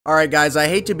Alright guys, I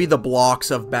hate to be the blocks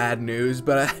of bad news,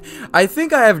 but I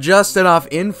think I have just enough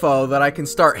info that I can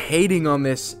start hating on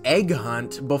this egg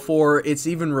hunt before it's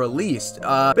even released.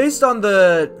 Based on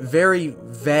the very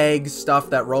vague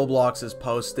stuff that Roblox has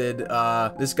posted,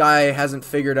 this guy hasn't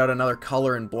figured out another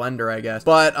color in Blender, I guess.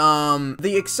 But,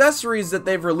 the accessories that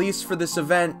they've released for this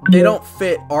event, they don't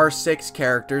fit R6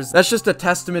 characters. That's just a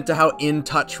testament to how in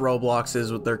touch Roblox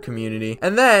is with their community.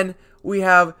 And then, we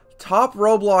have top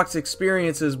Roblox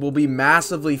experiences will be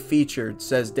massively featured,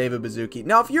 says David Bazuki.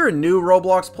 Now, if you're a new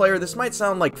Roblox player, this might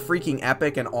sound like freaking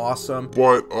epic and awesome,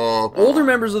 but older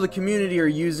members of the community are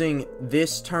using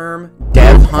this term,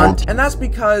 dev hunt, and that's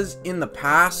because in the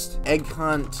past, egg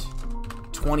hunt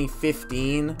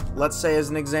 2015, let's say as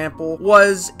an example,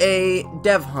 was a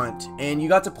dev hunt, and you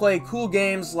got to play cool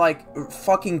games like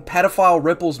fucking Pedophile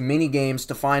Ripple's mini games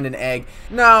to find an egg.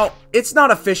 Now, it's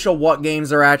not official what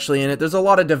games are actually in it. There's a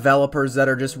lot of developers that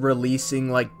are just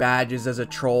releasing like badges as a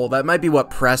troll. That might be what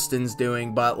Preston's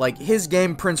doing, but like his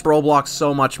game prints Roblox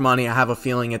so much money, I have a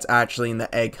feeling it's actually in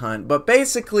the egg hunt. But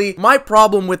basically, my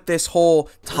problem with this whole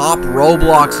top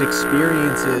Roblox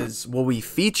experiences will be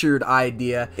featured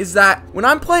idea is that when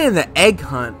I'm playing the egg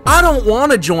hunt, I don't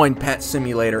want to join Pet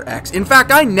Simulator X. In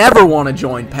fact, I never want to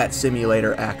join Pet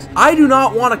Simulator X. I do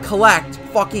not want to collect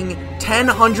fucking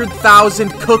 100,000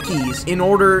 cookies in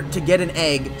order to get an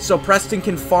egg so Preston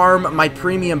can farm my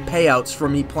premium payouts for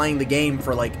me playing the game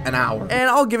for like an hour. And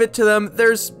I'll give it to them,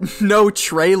 there's no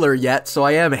trailer yet, so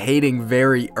I am hating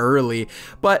very early,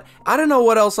 but I don't know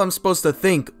what else I'm supposed to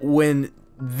think when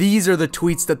these are the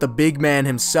tweets that the big man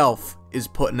himself is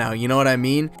putting out, you know what I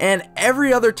mean? And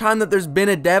every other time that there's been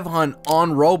a dev hunt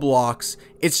on Roblox,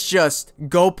 it's just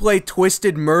go play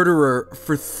Twisted Murderer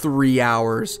for 3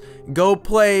 hours. Go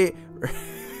play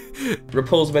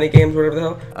Ripple's mini games, whatever the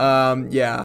hell. Yeah.